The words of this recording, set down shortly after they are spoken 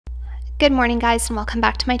Good morning guys and welcome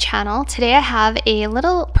back to my channel. Today I have a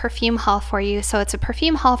little perfume haul for you. So it's a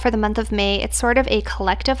perfume haul for the month of May. It's sort of a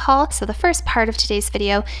collective haul. So the first part of today's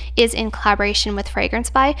video is in collaboration with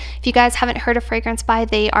Fragrance Buy. If you guys haven't heard of Fragrance Buy,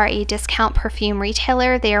 they are a discount perfume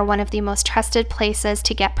retailer. They are one of the most trusted places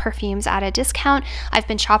to get perfumes at a discount. I've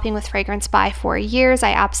been shopping with Fragrance Buy for years.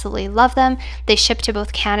 I absolutely love them. They ship to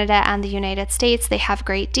both Canada and the United States. They have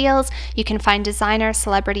great deals. You can find designer,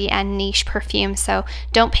 celebrity, and niche perfumes. So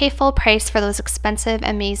don't pay full price for those expensive,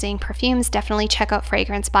 amazing perfumes. Definitely check out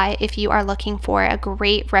Fragrance Buy if you are looking for a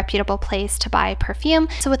great, reputable place to buy perfume.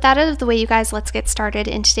 So with that out of the way, you guys, let's get started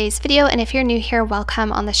in today's video. And if you're new here,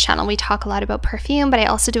 welcome. On this channel, we talk a lot about perfume, but I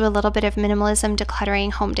also do a little bit of minimalism,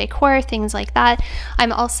 decluttering, home decor, things like that.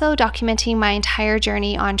 I'm also documenting my entire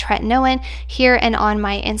journey on tretinoin here and on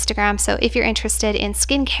my Instagram. So if you're interested in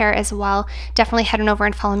skincare as well, definitely head on over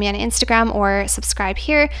and follow me on Instagram or subscribe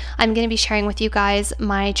here. I'm going to be sharing with you guys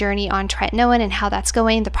my journey on tretinoin and how that's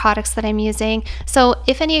going, the products that I'm using. So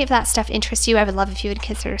if any of that stuff interests you, I would love if you would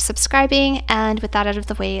consider subscribing. And with that out of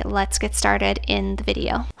the way, let's get started in the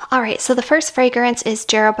video. All right, so the first fragrance is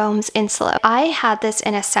Jeroboam's Insolo. I had this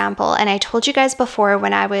in a sample, and I told you guys before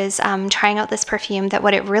when I was trying out this perfume that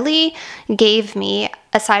what it really gave me,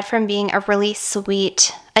 aside from being a really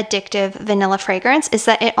sweet, addictive vanilla fragrance, is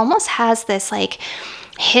that it almost has this like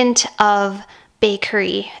hint of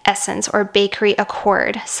bakery essence or bakery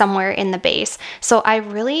accord somewhere in the base. So I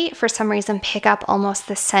really, for some reason, pick up almost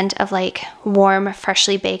the scent of like warm,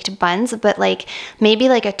 freshly baked buns, but like maybe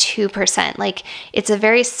like a 2%. Like it's a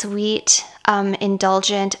very sweet,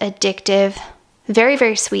 indulgent, addictive, very,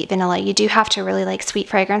 very sweet vanilla. You do have to really like sweet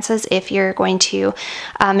fragrances if you're going to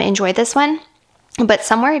enjoy this one. But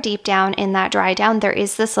somewhere deep down in that dry down, there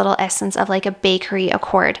is this little essence of like a bakery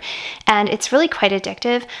accord, and it's really quite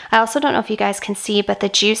addictive. I also don't know if you guys can see, but the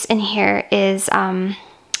juice in here is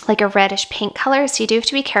like a reddish pink color, so you do have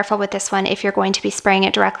to be careful with this one if you're going to be spraying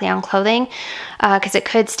it directly on clothing, because it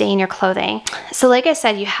could stain your clothing. So like I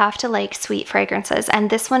said, you have to like sweet fragrances, and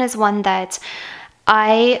this one is one that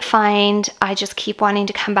I find I just keep wanting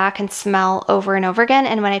to come back and smell over and over again,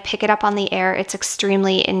 and when I pick it up on the air, it's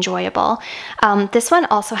extremely enjoyable. This one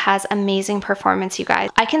also has amazing performance, you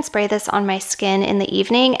guys. I can spray this on my skin in the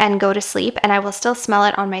evening and go to sleep, and I will still smell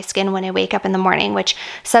it on my skin when I wake up in the morning, which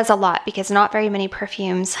says a lot because not very many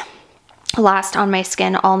perfumes last on my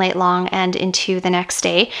skin all night long and into the next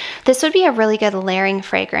day. This would be a really good layering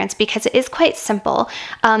fragrance because it is quite simple.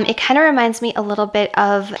 It kind of reminds me a little bit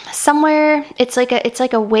of somewhere, it's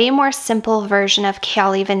like a way more simple version of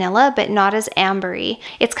Kali Vanilla, but not as ambery.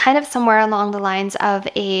 It's kind of somewhere along the lines of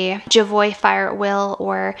a Javoy Fire at Will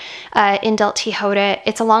or in Diptyque.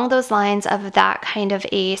 It's along those lines of that kind of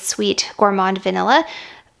a sweet gourmand vanilla.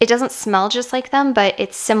 It doesn't smell just like them, but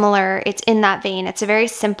it's similar. It's in that vein. It's a very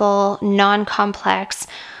simple, non-complex,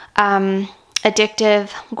 addictive,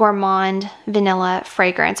 gourmand vanilla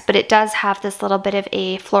fragrance, but it does have this little bit of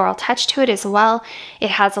a floral touch to it as well. It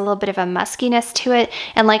has a little bit of a muskiness to it.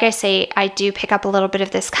 And like I say, I do pick up a little bit of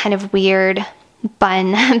this kind of weird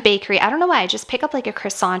bun bakery. I don't know why, I just pick up like a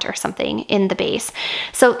croissant or something in the base.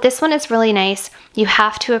 So this one is really nice. You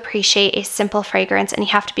have to appreciate a simple fragrance, and you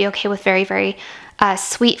have to be okay with very, very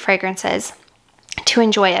sweet fragrances to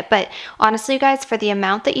enjoy it. But honestly, you guys, for the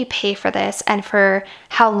amount that you pay for this and for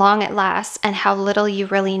how long it lasts and how little you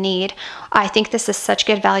really need, I think this is such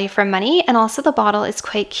good value for money. And also the bottle is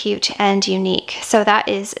quite cute and unique. So that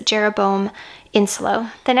is Jeroboam Insolo.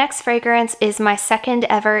 The next fragrance is my second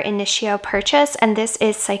ever Initio purchase, and this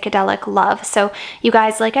is Psychedelic Love. So you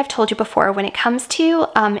guys, like I've told you before, when it comes to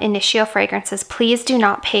Initio fragrances, please do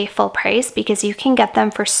not pay full price because you can get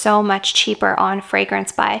them for so much cheaper on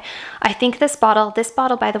Fragrance Buy. I think this bottle,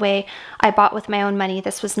 by the way, I bought with my own money.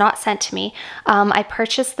 This was not sent to me. I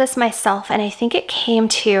purchased this myself, and I think it came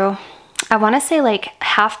to, I want to say like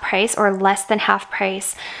half price or less than half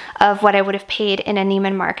price of what I would have paid in a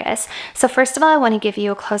Neiman Marcus. So first of all, I want to give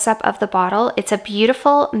you a close-up of the bottle. It's a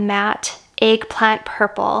beautiful matte eggplant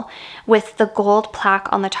purple with the gold plaque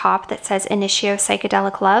on the top that says Initio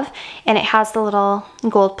Psychedelic Love, and it has the little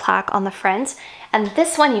gold plaque on the front. And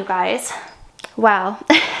this one, you guys, wow.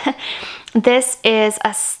 This is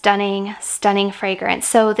a stunning, stunning fragrance.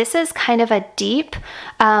 So this is kind of a deep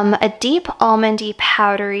almondy,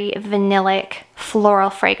 powdery, vanillic, floral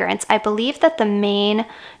fragrance. I believe that the main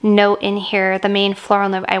note in here, the main floral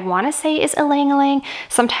note, I want to say is ylang-ylang.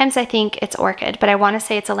 Sometimes I think it's orchid, but I want to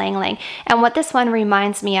say it's ylang-ylang. And what this one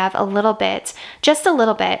reminds me of a little bit, just a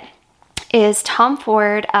little bit, is Tom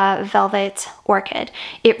Ford Velvet Orchid.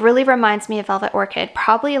 It really reminds me of Velvet Orchid,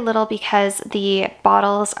 probably a little because the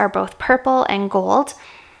bottles are both purple and gold,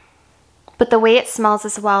 but the way it smells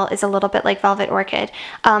as well is a little bit like Velvet Orchid.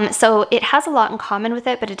 So it has a lot in common with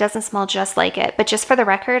it, but it doesn't smell just like it. But just for the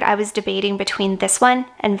record, I was debating between this one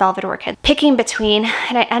and Velvet Orchid. Picking between,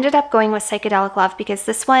 and I ended up going with Psychedelic Love because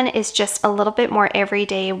this one is just a little bit more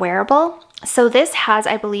everyday wearable. So this has,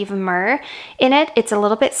 I believe, myrrh in it. It's a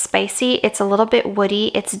little bit spicy. It's a little bit woody.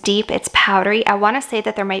 It's deep. It's powdery. I want to say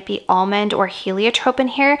that there might be almond or heliotrope in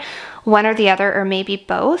here, one or the other, or maybe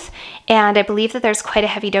both. And I believe that there's quite a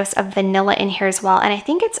heavy dose of vanilla in here as well. And I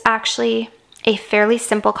think it's actually a fairly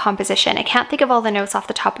simple composition. I can't think of all the notes off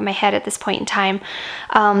the top of my head at this point in time.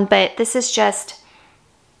 But this is just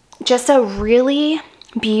a really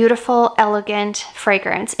beautiful, elegant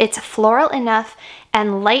fragrance. It's floral enough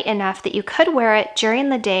and light enough that you could wear it during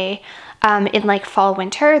the day in like fall,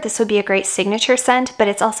 winter. This would be a great signature scent, but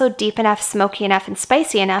it's also deep enough, smoky enough, and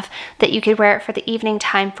spicy enough that you could wear it for the evening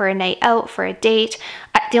time, for a night out, for a date.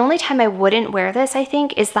 The only time I wouldn't wear this, I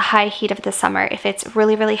think, is the high heat of the summer. If it's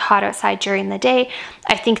really, really hot outside during the day,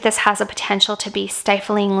 I think this has a potential to be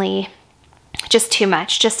stiflingly just too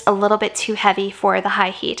much, just a little bit too heavy for the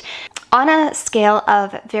high heat. On a scale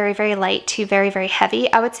of very, very light to very, very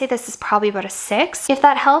heavy, I would say this is probably about a 6, if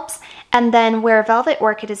that helps. And then where Velvet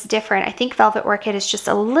Orchid is different, I think Velvet Orchid is just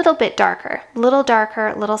a little bit darker, a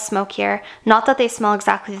little smokier. Not that they smell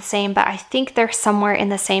exactly the same, but I think they're somewhere in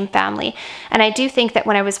the same family. And I do think that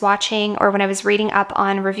when I was watching or when I was reading up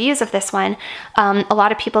on reviews of this one, a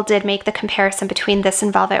lot of people did make the comparison between this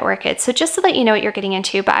and Velvet Orchid. So just so that you know what you're getting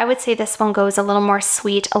into, but I would say this one goes a little more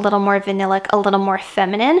sweet, a little more vanillic, a little more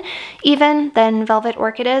feminine even than Velvet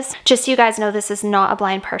Orchid is. Just so you guys know, this is not a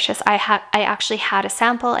blind purchase. I actually had a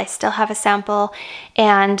sample. I still have a sample,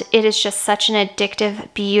 and it is just such an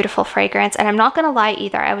addictive, beautiful fragrance. And I'm not gonna lie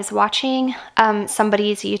either, I was watching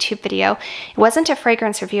somebody's YouTube video. It wasn't a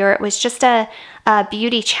fragrance reviewer, it was just a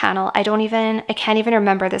beauty channel. I can't even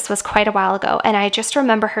remember. This was quite a while ago, and I just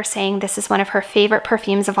remember her saying this is one of her favorite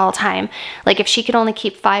perfumes of all time. Like, if she could only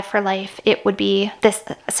keep 5 for life, it would be this.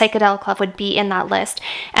 Psychedelic Love would be in that list.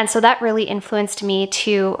 And so that really influenced me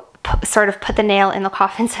to sort of put the nail in the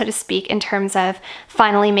coffin, so to speak, in terms of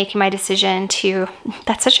finally making my decision to,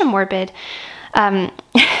 that's such a morbid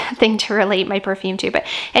thing to relate my perfume to. But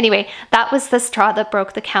anyway, that was the straw that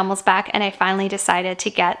broke the camel's back, and I finally decided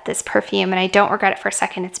to get this perfume, and I don't regret it for a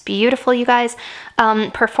second. It's beautiful, you guys.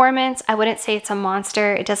 Performance, I wouldn't say it's a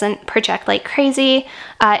monster. It doesn't project like crazy.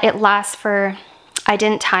 It lasts for, I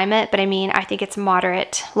didn't time it, but I mean, I think it's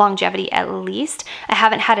moderate longevity at least. I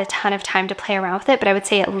haven't had a ton of time to play around with it, but I would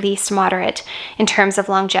say at least moderate in terms of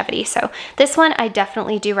longevity. So this one I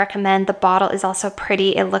definitely do recommend. The bottle is also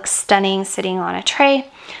pretty. It looks stunning sitting on a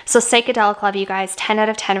tray. So Psychedelic Love, you guys, 10 out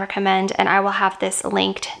of 10 recommend, and I will have this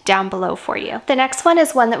linked down below for you. The next one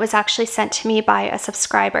is one that was actually sent to me by a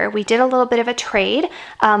subscriber. We did a little bit of a trade.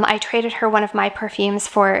 I traded her one of my perfumes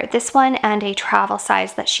for this one and a travel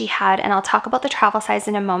size that she had, and I'll talk about the travel size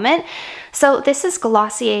in a moment. So this is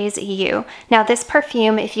Glossier's You. Now this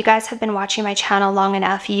perfume, if you guys have been watching my channel long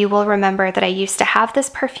enough, you will remember that I used to have this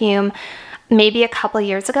perfume maybe a couple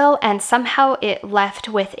years ago, and somehow it left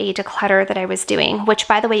with a declutter that I was doing, which,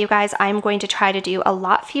 by the way, you guys, I'm going to try to do a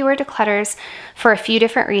lot fewer declutters for a few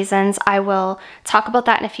different reasons. I will talk about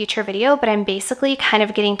that in a future video, but I'm basically kind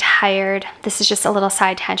of getting tired. This is just a little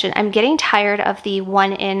side tangent. I'm getting tired of the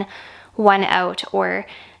one in, one out, or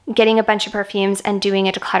getting a bunch of perfumes and doing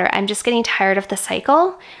a declutter. I'm just getting tired of the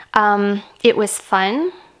cycle. It was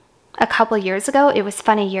fun a couple years ago, it was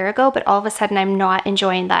fun a year ago, but all of a sudden I'm not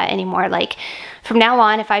enjoying that anymore. Like, from now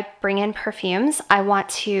on, if I bring in perfumes, I want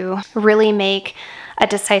to really make a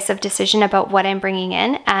decisive decision about what I'm bringing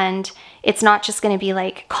in, and it's not just going to be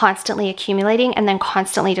like constantly accumulating and then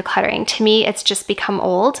constantly decluttering. To me, it's just become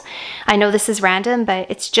old. I know this is random, but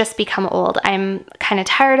it's just become old. I'm kind of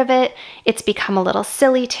tired of it. It's become a little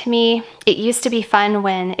silly to me. It used to be fun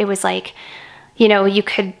when it was like, you know, you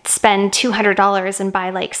could spend $200 and buy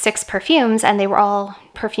like 6 perfumes, and they were all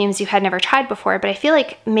perfumes you had never tried before. But I feel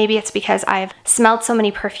like maybe it's because I've smelled so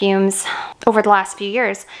many perfumes over the last few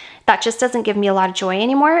years that just doesn't give me a lot of joy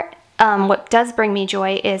anymore. What does bring me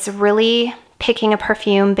joy is really picking a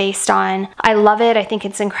perfume based on, I love it, I think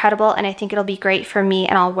it's incredible, and I think it'll be great for me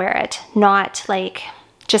and I'll wear it. Not like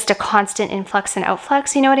just a constant influx and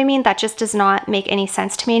outflux, you know what I mean? That just does not make any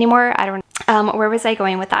sense to me anymore. I don't where was I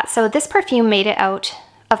going with that? So this perfume made it out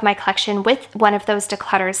of my collection with one of those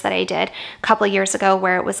declutters that I did a couple of years ago,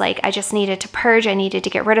 where it was like I just needed to purge, I needed to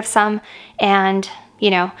get rid of some, and you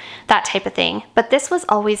know, that type of thing. But this was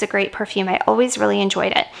always a great perfume. I always really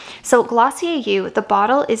enjoyed it. So Glossier You, the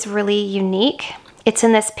bottle is really unique. It's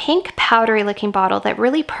in this pink powdery looking bottle that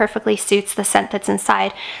really perfectly suits the scent that's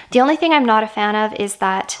inside. The only thing I'm not a fan of is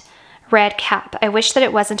that red cap. I wish that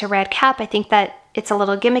it wasn't a red cap. I think that it's a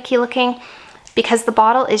little gimmicky looking because the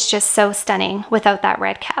bottle is just so stunning without that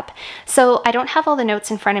red cap. So I don't have all the notes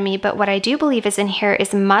in front of me, but what I do believe is in here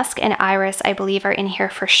is musk and iris, I believe are in here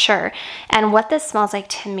for sure. And what this smells like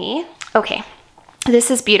to me, okay,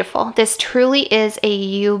 this is beautiful. This truly is a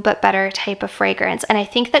You But Better type of fragrance. And I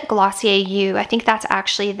think that Glossier You, I think that's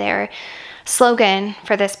actually their slogan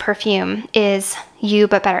for this perfume is You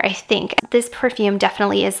But Better, I think. This perfume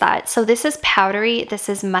definitely is that. So this is powdery, this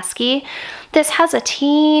is musky. This has a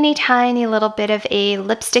teeny tiny little bit of a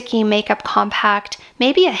lipsticky makeup compact,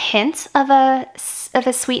 maybe a hint of a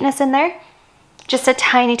sweetness in there. Just a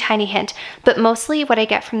tiny, tiny hint. But mostly what I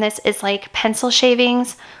get from this is like pencil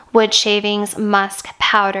shavings, wood shavings, musk,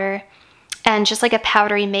 powder, and just like a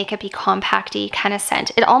powdery, makeup-y, compact-y kind of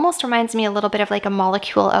scent. It almost reminds me a little bit of like a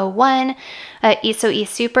Molecule 01, Iso E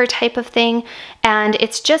Super type of thing. And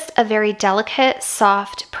it's just a very delicate,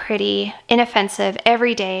 soft, pretty, inoffensive,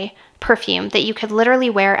 everyday perfume that you could literally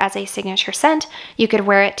wear as a signature scent. You could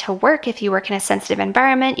wear it to work if you work in a sensitive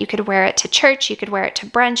environment. You could wear it to church. You could wear it to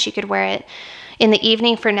brunch. You could wear it in the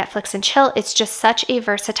evening for Netflix and chill. It's just such a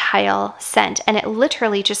versatile scent, and it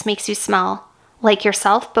literally just makes you smell like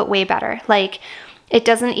yourself, but way better. Like, it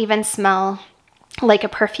doesn't even smell like a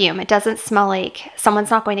perfume. It doesn't smell like someone's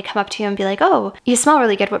not going to come up to you and be like, oh, you smell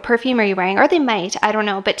really good. What perfume are you wearing? Or they might, I don't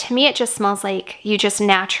know. But to me, it just smells like you just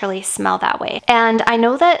naturally smell that way. And I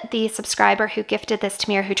know that the subscriber who gifted this to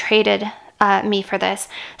me, or who traded me for this,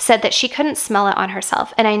 said that she couldn't smell it on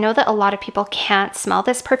herself. And I know that a lot of people can't smell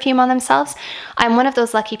this perfume on themselves. I'm one of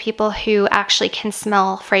those lucky people who actually can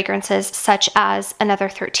smell fragrances such as Another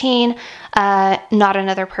 13, Not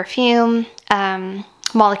Another Perfume,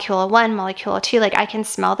 Molecule 1, Molecule 2, like I can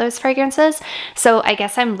smell those fragrances. So I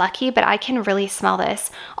guess I'm lucky, but I can really smell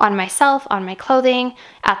this on myself, on my clothing,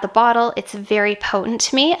 at the bottle. It's very potent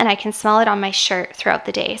to me, and I can smell it on my shirt throughout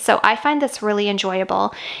the day. So I find this really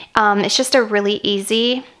enjoyable. It's just a really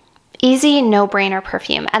easy no-brainer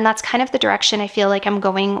perfume, and that's kind of the direction I feel like I'm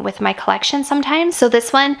going with my collection sometimes. So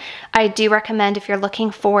this one I do recommend if you're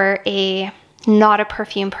looking for a not a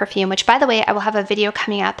perfume, which by the way, I will have a video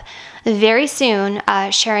coming up very soon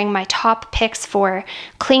sharing my top picks for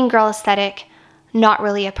clean girl aesthetic, not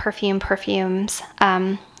really a perfumes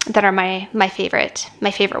that are my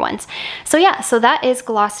favorite ones. So yeah, so that is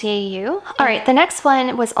Glossier You. All right, the next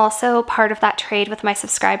one was also part of that trade with my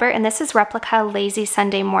subscriber, and this is Replica Lazy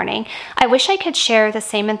Sunday Morning. I wish I could share the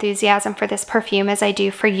same enthusiasm for this perfume as I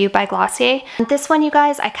do for You by Glossier. This one, you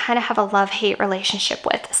guys, I kind of have a love-hate relationship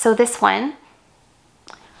with. So this one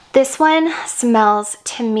smells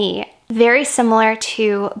to me very similar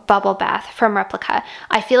to Bubble Bath from Replica.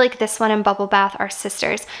 I feel like this one and Bubble Bath are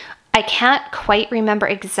sisters. I can't quite remember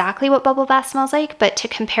exactly what Bubble Bath smells like, but to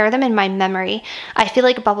compare them in my memory, I feel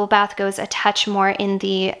like Bubble Bath goes a touch more in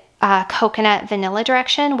the coconut vanilla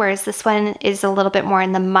direction, whereas this one is a little bit more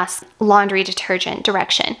in the musk laundry detergent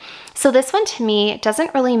direction. So this one to me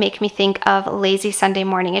doesn't really make me think of lazy Sunday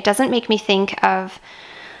morning. It doesn't make me think of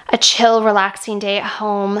a chill, relaxing day at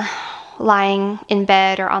home, lying in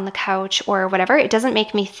bed or on the couch or whatever. It doesn't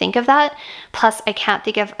make me think of that. Plus, I can't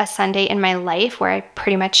think of a Sunday in my life where I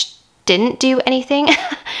pretty much didn't do anything.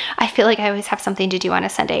 I feel like I always have something to do on a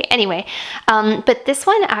Sunday. Anyway, but this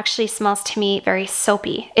one actually smells to me very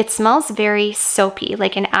soapy. It smells very soapy,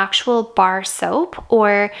 like an actual bar soap,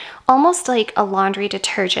 or almost like a laundry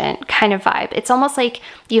detergent kind of vibe. It's almost like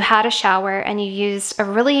you had a shower and you used a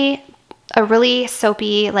really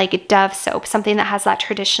soapy, like Dove soap, something that has that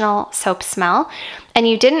traditional soap smell, and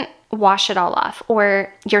you didn't wash it all off,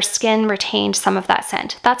 or your skin retained some of that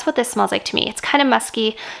scent. That's what this smells like to me. It's kind of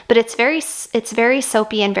musky, but it's very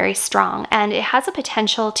soapy and very strong, and it has a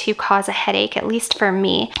potential to cause a headache, at least for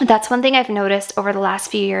me. That's one thing I've noticed over the last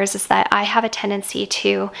few years, is that I have a tendency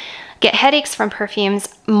to get headaches from perfumes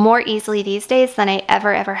more easily these days than I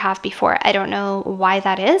ever have before. I don't know why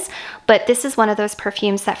that is, but this is one of those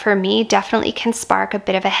perfumes that for me definitely can spark a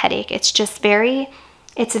bit of a headache. It's just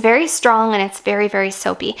it's very strong, and it's very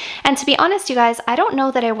soapy. And to be honest, you guys, I don't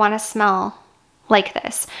know that I want to smell like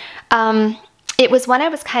this. It was one I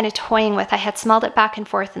was kind of toying with. I had smelled it back and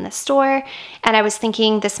forth in the store, and I was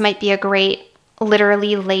thinking this might be a great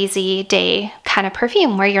literally lazy day kind of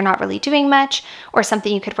perfume where you're not really doing much, or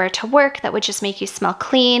something you could wear to work that would just make you smell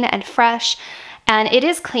clean and fresh. And it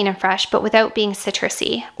is clean and fresh, but without being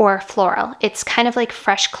citrusy or floral. It's kind of like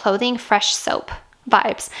fresh clothing, fresh soap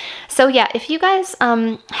vibes. So yeah, if you guys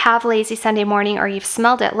have Lazy Sunday Morning, or you've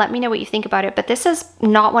smelled it, let me know what you think about it. But this is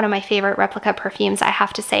not one of my favorite Replica perfumes, I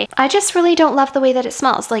have to say. I just really don't love the way that it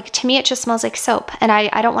smells. Like, to me, it just smells like soap, and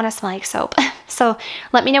I don't want to smell like soap. So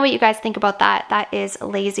let me know what you guys think about that. That is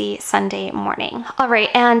Lazy Sunday Morning. All right,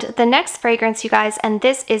 and the next fragrance, you guys, and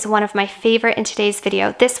this is one of my favorite in today's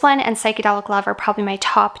video. This one and Psychedelic Love are probably my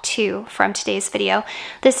top two from today's video.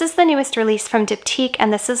 This is the newest release from Diptyque,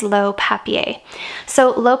 and this is L'Eau Papier.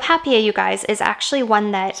 So L'Eau Papier, you guys, is actually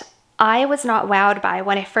one that I was not wowed by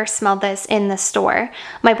when I first smelled this in the store.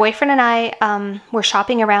 My boyfriend and I were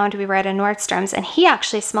shopping around. We were at a Nordstrom's, and he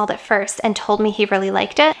actually smelled it first and told me he really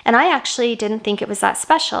liked it. And I actually didn't think it was that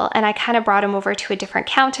special. And I kind of brought him over to a different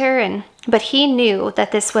counter, but he knew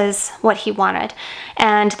that this was what he wanted.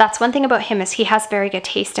 And that's one thing about him, is he has very good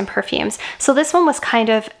taste in perfumes. So this one was kind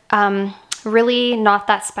of really not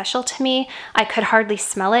that special to me. I could hardly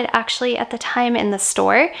smell it actually at the time in the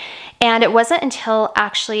store. And it wasn't until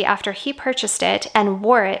actually after he purchased it and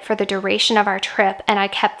wore it for the duration of our trip, and I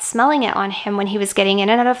kept smelling it on him when he was getting in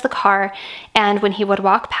and out of the car, and when he would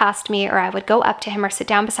walk past me, or I would go up to him or sit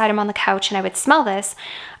down beside him on the couch and I would smell this,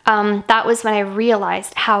 that was when I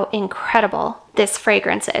realized how incredible this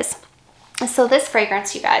fragrance is. So this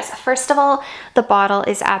fragrance, you guys, first of all, the bottle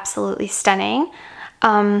is absolutely stunning.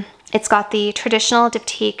 It's got the traditional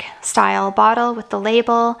Diptyque style bottle with the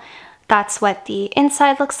label. That's what the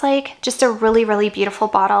inside looks like. Just a really, really beautiful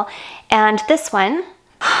bottle. And this one,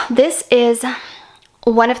 this is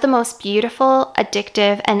one of the most beautiful,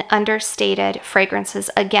 addictive, and understated fragrances.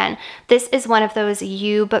 Again, this is one of those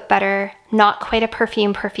you but better, not quite a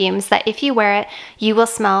perfume perfumes that if you wear it, you will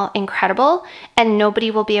smell incredible and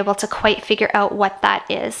nobody will be able to quite figure out what that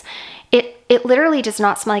is. It literally does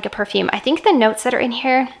not smell like a perfume. I think the notes that are in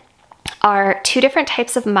here are 2 different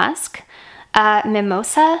types of musk,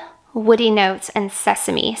 mimosa, woody notes, and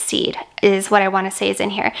sesame seed is what I want to say is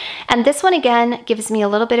in here. And this one again gives me a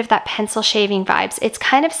little bit of that pencil shaving vibes. It's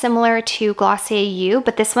kind of similar to Glossier You,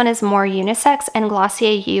 but this one is more unisex and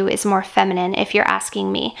Glossier You is more feminine if you're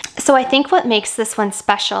asking me. So I think what makes this one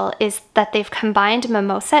special is that they've combined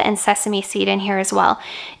mimosa and sesame seed in here as well.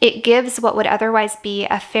 It gives what would otherwise be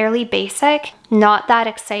a fairly basic, not that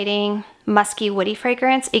exciting, musky, woody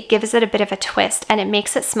fragrance. It gives it a bit of a twist and it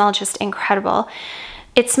makes it smell just incredible.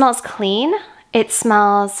 It smells clean. It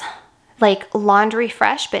smells like laundry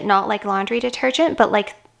fresh, but not like laundry detergent, but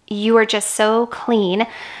like you are just so clean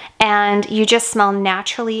and you just smell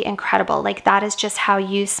naturally incredible. Like that is just how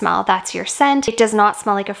you smell. That's your scent. It does not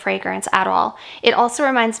smell like a fragrance at all. It also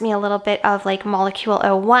reminds me a little bit of like Molecule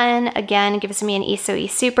 01. Again, it gives me an ESO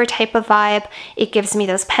Super type of vibe. It gives me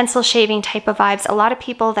those pencil shaving type of vibes. A lot of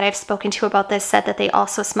people that I've spoken to about this said that they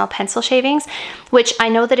also smell pencil shavings, which I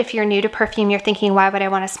know that if you're new to perfume, you're thinking, why would I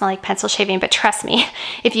want to smell like pencil shaving? But trust me,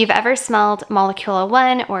 if you've ever smelled Molecule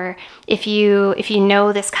 01, or if you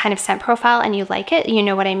know this kind of scent profile and you like it, you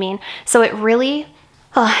know what I mean. So it really,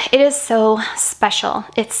 it is so special.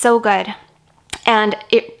 It's so good. And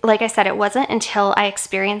it, like I said, it wasn't until I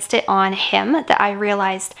experienced it on him that I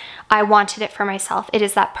realized I wanted it for myself. It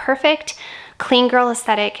is that perfect clean girl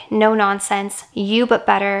aesthetic, no nonsense, you but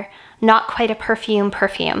better, not quite a perfume.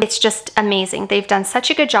 It's just amazing. They've done such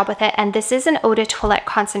a good job with it. And this is an eau de toilette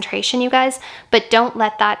concentration, you guys, but don't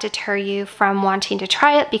let that deter you from wanting to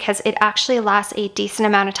try it because it actually lasts a decent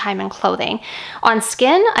amount of time in clothing. On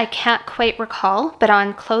skin, I can't quite recall, but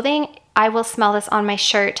on clothing, I will smell this on my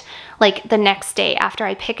shirt like the next day after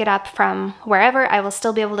I pick it up from wherever. I will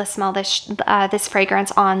still be able to smell this this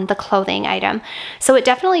fragrance on the clothing item. So it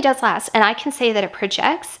definitely does last, and I can say that it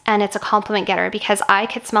projects and it's a compliment getter because I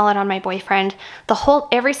could smell it on my boyfriend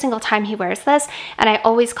every single time he wears this, and I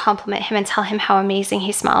always compliment him and tell him how amazing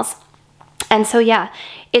he smells. And so yeah,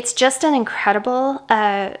 it's just an incredible,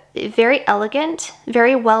 very elegant,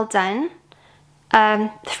 very well done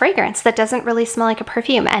fragrance that doesn't really smell like a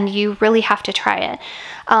perfume, and you really have to try it.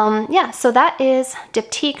 Yeah, so that is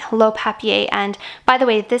Diptyque L'Eau Papier. And by the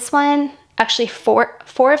way, this one, actually four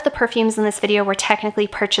of the perfumes in this video were technically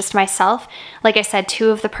purchased myself. Like I said, 2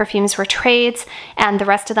 of the perfumes were trades, and the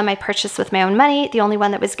rest of them I purchased with my own money. The only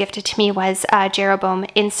one that was gifted to me was Jeroboam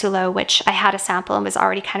Insulo, which I had a sample and was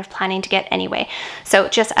already kind of planning to get anyway. So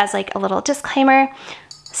just as like a little disclaimer,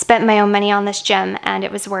 spent my own money on this gem and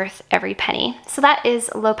it was worth every penny. So that is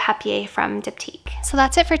L'Eau Papier from Diptyque. So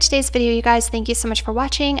that's it for today's video, you guys. Thank you so much for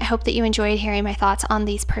watching. I hope that you enjoyed hearing my thoughts on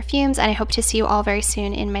these perfumes, and I hope to see you all very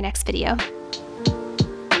soon in my next video.